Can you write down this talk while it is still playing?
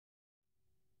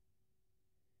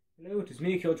Hello, it is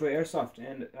me, Killjoy Airsoft,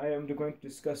 and I am going to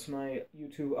discuss my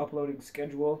YouTube uploading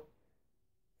schedule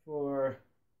for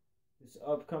this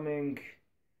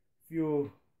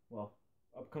few, well,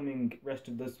 upcoming rest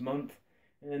of this month.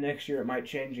 And then next year it might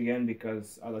change again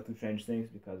because I like to change things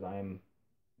because I am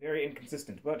very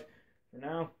inconsistent. But for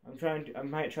now, I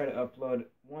might try to upload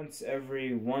once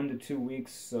every 1 to 2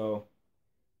 weeks, so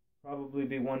probably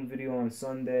be one video on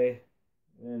Sunday,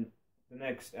 and the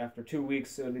next, after 2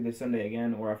 weeks, it'll be the Sunday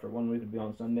again, or after 1 week, it'll be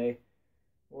on Sunday.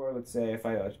 Or let's say if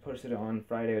I posted it on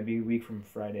Friday, it would be a week from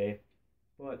Friday.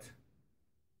 But,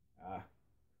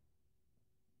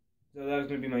 so that was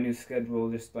going to be my new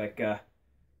schedule, just like a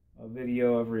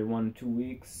video every 1 1 to 2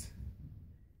 weeks.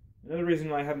 Another reason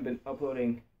why I haven't been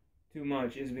uploading too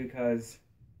much is because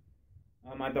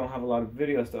I don't have a lot of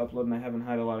videos to upload, and I haven't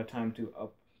had a lot of time to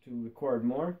record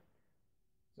more.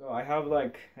 So I have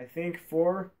like, I think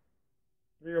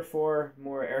 3 or 4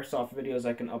 more airsoft videos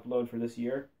I can upload for this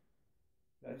year.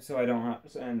 So I don't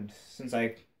have, and since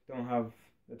I don't have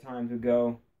the time to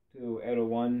go to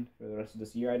 801 for the rest of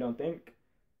this year, I don't think.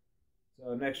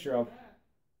 So next year I'll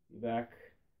be back.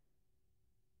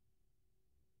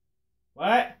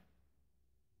 What?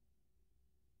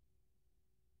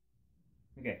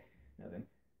 Okay, nothing.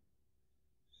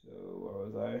 So where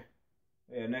was I?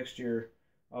 Yeah, next year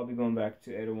I'll be going back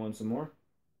to 801 some more.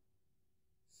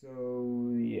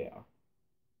 So yeah,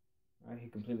 he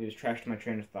completely just trashed my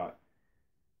train of thought.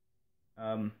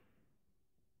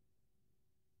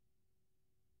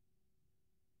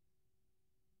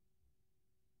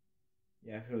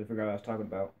 Yeah, I totally forgot what I was talking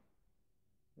about.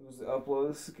 It was the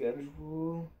upload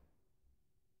schedule.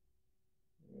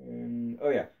 And oh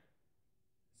yeah,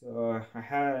 so I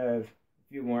have a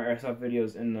few more airsoft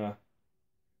videos in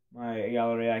my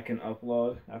gallery I can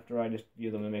upload after I just view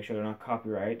them to make sure they're not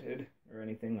copyrighted or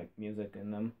anything like music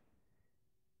in them.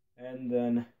 And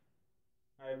then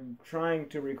I'm trying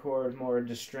to record more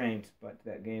Distraint, but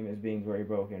that game is being very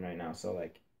broken right now, so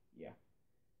like, yeah.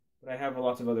 But I have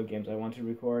lots of other games I want to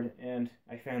record, and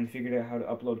I finally figured out how to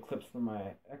upload clips from my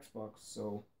Xbox,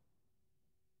 so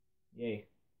yay.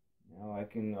 Now I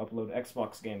can upload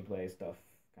Xbox gameplay stuff,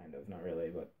 kind of, not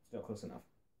really, but still close enough.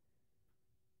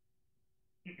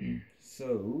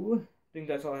 So, I think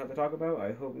that's all I have to talk about.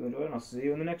 I hope you enjoyed, and I'll see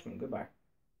you in the next one. Goodbye.